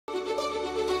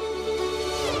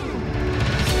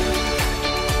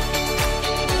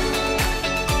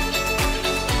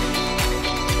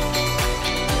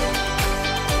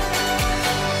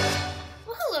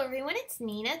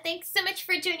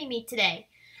me today.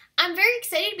 I'm very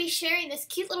excited to be sharing this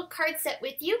cute little card set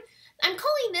with you. I'm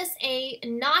calling this a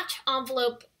notch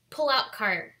envelope pull-out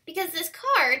card because this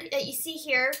card that you see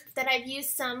here that I've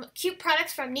used some cute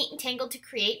products from Neat and Tangled to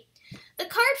create, the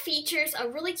card features a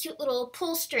really cute little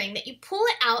pull string that you pull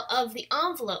it out of the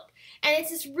envelope. And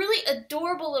it's this really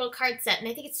adorable little card set, and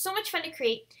I think it's so much fun to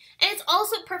create. And it's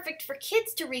also perfect for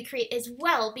kids to recreate as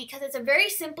well because it's a very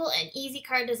simple and easy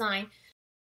card design.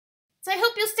 So I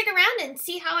hope you'll stick around and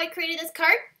see how I created this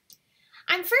card.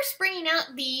 I'm first bringing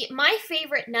out the My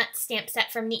Favorite Nuts stamp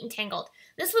set from Neat and Tangled.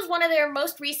 This was one of their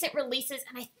most recent releases,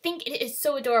 and I think it is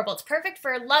so adorable. It's perfect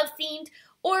for love-themed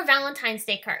or Valentine's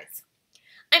Day cards.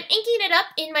 I'm inking it up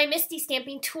in my Misty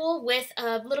stamping tool with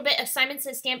a little bit of Simon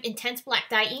Says Stamp Intense Black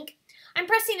Dye ink. I'm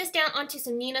pressing this down onto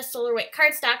some Neenah Solar White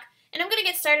cardstock, and I'm going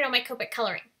to get started on my Copic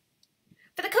coloring.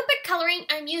 For the Copic coloring,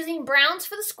 I'm using browns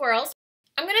for the squirrels.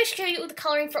 I'm going to show you the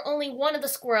coloring for only one of the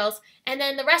squirrels, and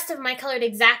then the rest of them I colored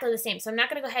exactly the same, so I'm not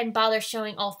going to go ahead and bother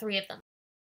showing all three of them.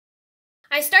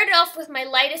 I started off with my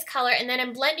lightest color, and then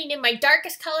I'm blending in my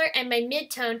darkest color and my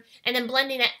mid-tone, and then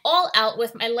blending that all out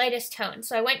with my lightest tone.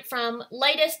 So I went from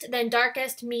lightest, then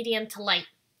darkest, medium to light.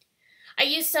 I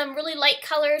used some really light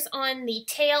colors on the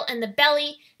tail and the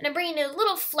belly, and I'm bringing in a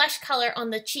little flesh color on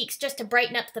the cheeks just to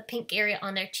brighten up the pink area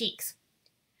on their cheeks.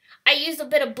 I used a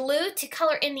bit of blue to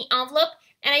color in the envelope,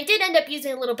 and I did end up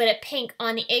using a little bit of pink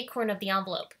on the acorn of the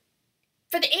envelope.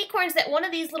 For the acorns that one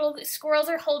of these little squirrels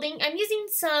are holding, I'm using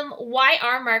some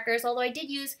YR markers, although I did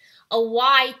use a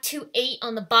Y28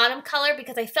 on the bottom color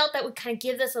because I felt that would kind of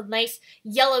give this a nice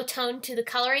yellow tone to the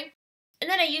coloring. And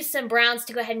then I used some browns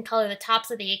to go ahead and color the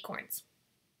tops of the acorns.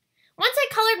 Once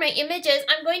I colored my images,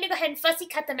 I'm going to go ahead and fussy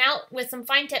cut them out with some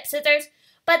fine tip scissors,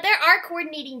 but there are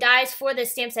coordinating dies for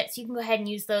this stamp set, so you can go ahead and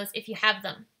use those if you have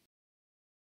them.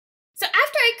 So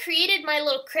after I created my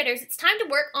little critters, it's time to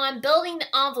work on building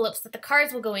the envelopes that the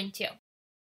cards will go into.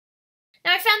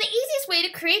 Now I found the easiest way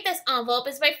to create this envelope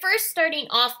is by first starting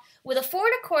off with a 4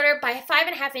 1/4 by a 5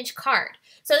 1/2 inch card.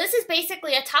 So this is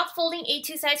basically a top folding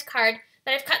A2 size card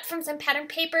that I've cut from some pattern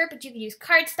paper, but you can use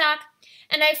cardstock.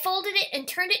 And I folded it and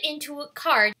turned it into a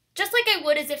card, just like I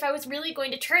would as if I was really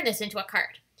going to turn this into a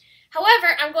card.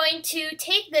 However, I'm going to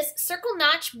take this circle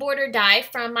notch border die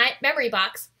from my memory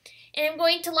box, and I'm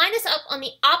going to line this up on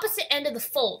the opposite end of the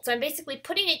fold. So I'm basically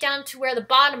putting it down to where the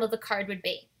bottom of the card would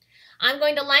be. I'm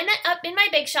going to line that up in my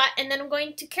Big Shot, and then I'm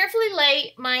going to carefully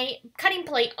lay my cutting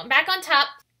plate back on top,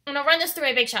 and I'll run this through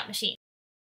my Big Shot machine.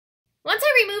 Once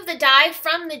I remove the die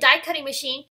from the die cutting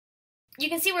machine, you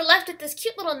can see we're left with this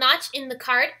cute little notch in the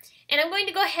card, and I'm going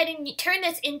to go ahead and turn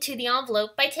this into the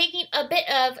envelope by taking a bit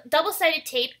of double-sided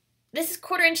tape. This is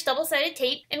 1/4 inch double-sided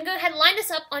tape, and go ahead and line this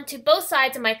up onto both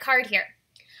sides of my card here.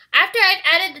 After I've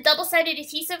added the double-sided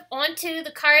adhesive onto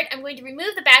the card, I'm going to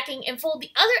remove the backing and fold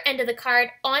the other end of the card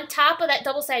on top of that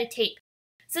double-sided tape.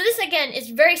 So this, again, is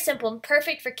very simple and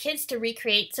perfect for kids to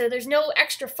recreate, so there's no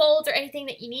extra folds or anything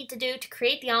that you need to do to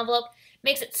create the envelope.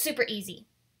 Makes it super easy.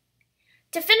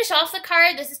 To finish off the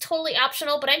card, this is totally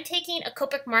optional, but I'm taking a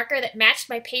Copic marker that matched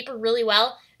my paper really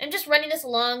well. I'm just running this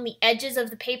along the edges of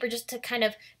the paper just to kind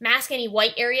of mask any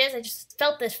white areas. I just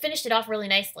felt this finished it off really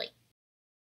nicely.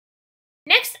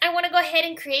 Next, I want to go ahead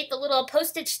and create the little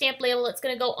postage stamp label that's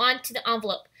going to go onto the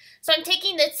envelope. So I'm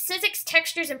taking the Sizzix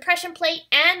Textures impression plate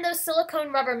and the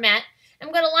silicone rubber mat.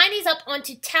 I'm going to line these up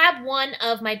onto tab 1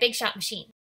 of my Big Shot machine.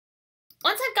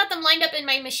 Once I've got them lined up in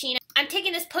my machine, I'm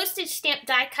taking this postage stamp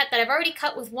die cut that I've already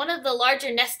cut with one of the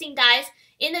larger nesting dies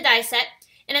in the die set,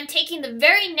 and I'm taking the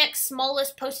very next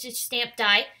smallest postage stamp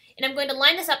die, and I'm going to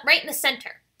line this up right in the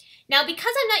center. Now,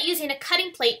 because I'm not using a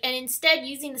cutting plate and instead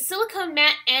using the silicone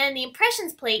mat and the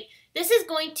impressions plate, this is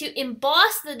going to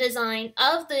emboss the design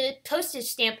of the postage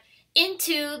stamp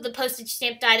into the postage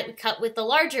stamp die that we cut with the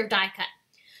larger die cut.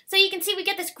 So you can see we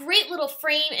get this great little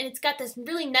frame, and it's got this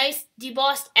really nice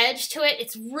debossed edge to it.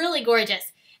 It's really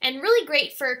gorgeous and really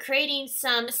great for creating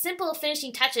some simple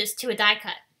finishing touches to a die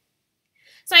cut.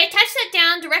 So I attached that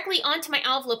down directly onto my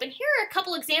envelope, and here are a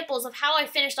couple examples of how I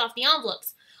finished off the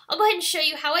envelopes. I'll go ahead and show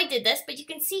you how I did this, but you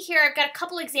can see here I've got a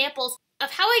couple examples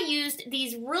of how I used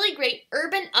these really great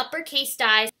urban uppercase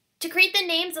dies to create the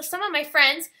names of some of my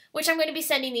friends, which I'm going to be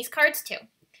sending these cards to.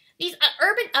 These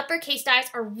urban uppercase dies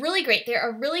are really great. They're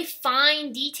a really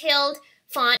fine, detailed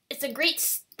font. It's a great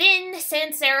thin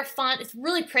sans serif font. It's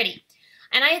really pretty.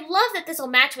 And I love that this will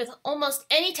match with almost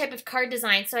any type of card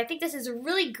design, so I think this is a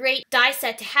really great die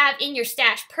set to have in your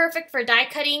stash. Perfect for die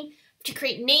cutting, to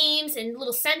create names and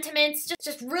little sentiments.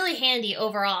 Just really handy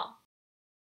overall.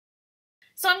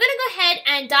 So I'm going to go ahead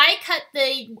and die cut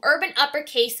the urban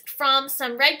uppercase from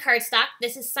some red cardstock.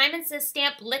 This is Simon Says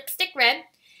Stamp Lipstick Red.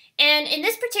 And in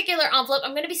this particular envelope,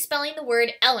 I'm going to be spelling the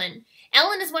word Ellen.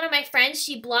 Ellen is one of my friends.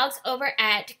 She blogs over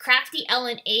at Crafty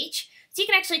Ellen H. So you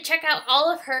can actually check out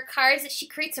all of her cards. She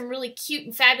creates some really cute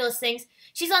and fabulous things.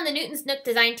 She's on the Newton's Nook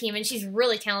design team, and she's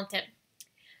really talented.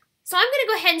 So I'm going to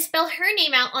go ahead and spell her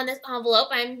name out on this envelope.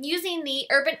 I'm using the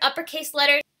urban uppercase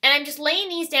letters, and I'm just laying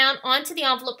these down onto the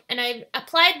envelope, and I've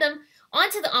applied them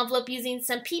onto the envelope using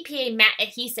some PPA matte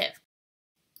adhesive.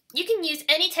 You can use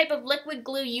any type of liquid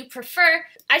glue you prefer.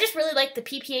 I just really like the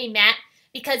PPA matte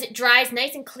because it dries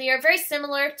nice and clear, very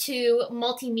similar to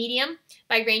Multi-Medium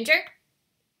by Ranger.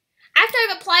 After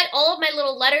I've applied all of my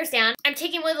little letters down, I'm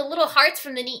taking one of the little hearts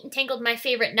from the Neat and Tangled My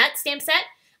Favorite Nut stamp set.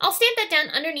 I'll stamp that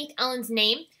down underneath Ellen's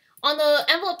name. On the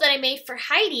envelope that I made for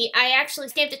Heidi, I actually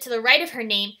stamped it to the right of her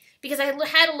name because I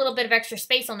had a little bit of extra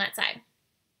space on that side.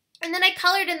 And then I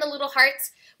colored in the little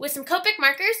hearts with some Copic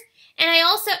markers, and I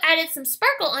also added some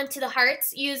sparkle onto the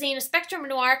hearts using a Spectrum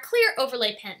Noir clear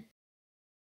overlay pen.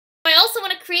 I also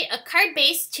want to create a card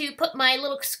base to put my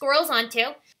little squirrels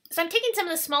onto. So I'm taking some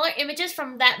of the smaller images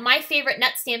from that My Favorite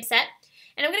Nut stamp set,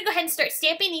 and I'm going to go ahead and start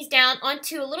stamping these down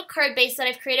onto a little card base that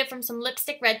I've created from some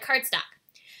lipstick red cardstock.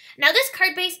 Now this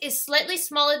card base is slightly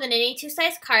smaller than an A2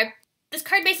 size card. This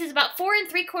card base is about 4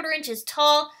 3/4 inches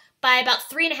tall by about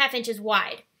 3.5 inches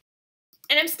wide.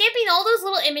 And I'm stamping all those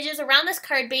little images around this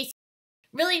card base.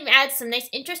 Really adds some nice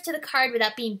interest to the card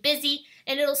without being busy,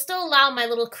 and it'll still allow my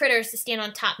little critters to stand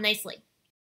on top nicely.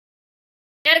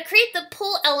 Now to create the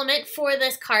pull element for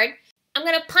this card, I'm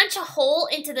going to punch a hole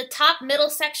into the top middle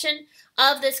section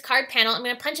of this card panel. I'm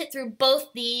going to punch it through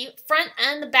both the front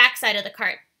and the back side of the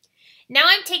card. Now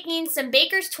I'm taking some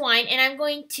baker's twine, and I'm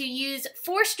going to use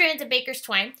 4 strands of baker's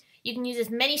twine. You can use as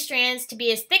many strands to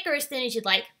be as thick or as thin as you'd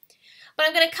like. But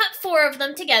I'm going to cut 4 of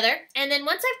them together, and then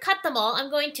once I've cut them all,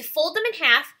 I'm going to fold them in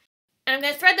half, and I'm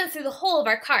going to thread them through the whole of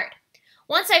our card.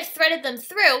 Once I've threaded them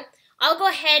through, I'll go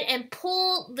ahead and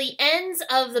pull the ends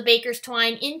of the baker's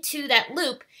twine into that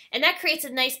loop, and that creates a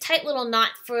nice tight little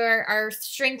knot for our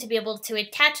string to be able to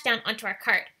attach down onto our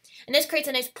card. And this creates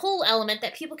a nice pull element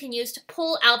that people can use to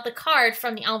pull out the card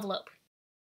from the envelope.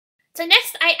 So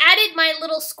next, I added my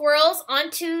little squirrels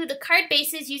onto the card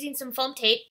bases using some foam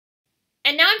tape.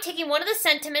 And now I'm taking one of the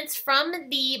sentiments from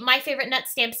the My Favorite Nut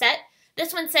stamp set.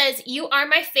 This one says, "You are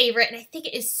my favorite," and I think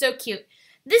it is so cute.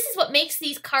 This is what makes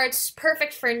these cards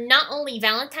perfect for not only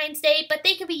Valentine's Day, but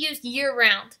they can be used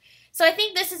year-round. So I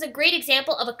think this is a great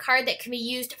example of a card that can be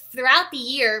used throughout the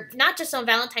year, not just on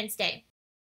Valentine's Day.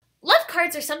 Love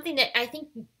cards are something that I think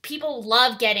people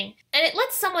love getting, and it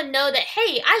lets someone know that,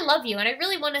 hey, I love you, and I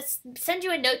really want to send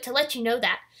you a note to let you know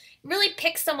that. It really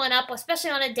picks someone up,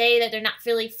 especially on a day that they're not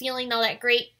really feeling all that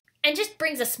great, and just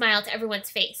brings a smile to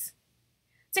everyone's face.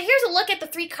 So here's a look at the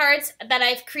 3 cards that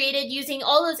I've created using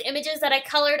all those images that I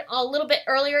colored a little bit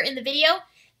earlier in the video.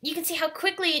 You can see how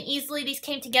quickly and easily these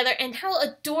came together and how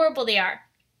adorable they are.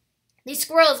 These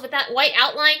squirrels with that white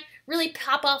outline really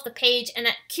pop off the page, and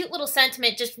that cute little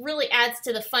sentiment just really adds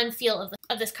to the fun feel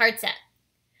of this card set.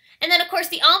 And then, of course,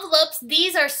 the envelopes,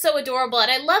 these are so adorable,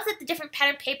 and I love that the different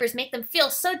pattern papers make them feel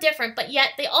so different, but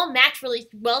yet they all match really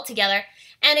well together.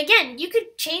 And again, you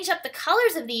could change up the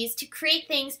colors of these to create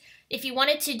things. If you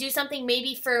wanted to do something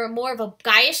maybe for more of a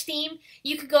guyish theme,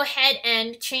 you could go ahead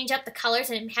and change up the colors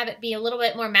and have it be a little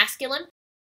bit more masculine.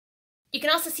 You can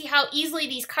also see how easily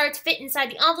these cards fit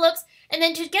inside the envelopes, and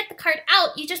then to get the card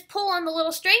out, you just pull on the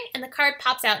little string and the card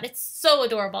pops out, and it's so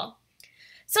adorable.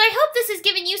 So I hope this has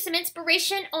given you some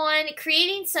inspiration on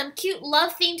creating some cute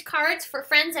love-themed cards for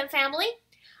friends and family.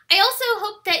 I also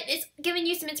hope that it's given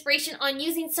you some inspiration on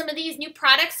using some of these new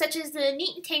products, such as the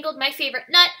Neat and Tangled My Favorite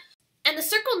Nut and the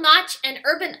Circle Notch and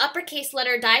Urban Uppercase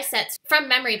Letter die sets from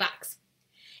Memory Box.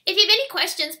 If you have any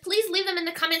questions, please leave them in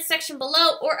the comments section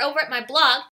below or over at my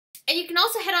blog. And you can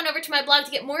also head on over to my blog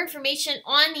to get more information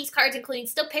on these cards, including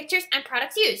still pictures and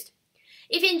products used.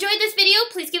 If you enjoyed this video,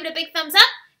 please give it a big thumbs up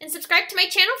and subscribe to my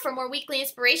channel for more weekly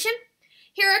inspiration.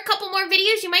 Here are a couple more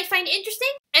videos you might find interesting,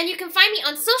 and you can find me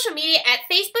on social media at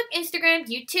Facebook, Instagram,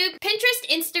 YouTube, Pinterest,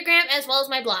 Instagram, as well as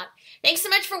my blog. Thanks so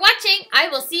much for watching. I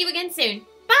will see you again soon.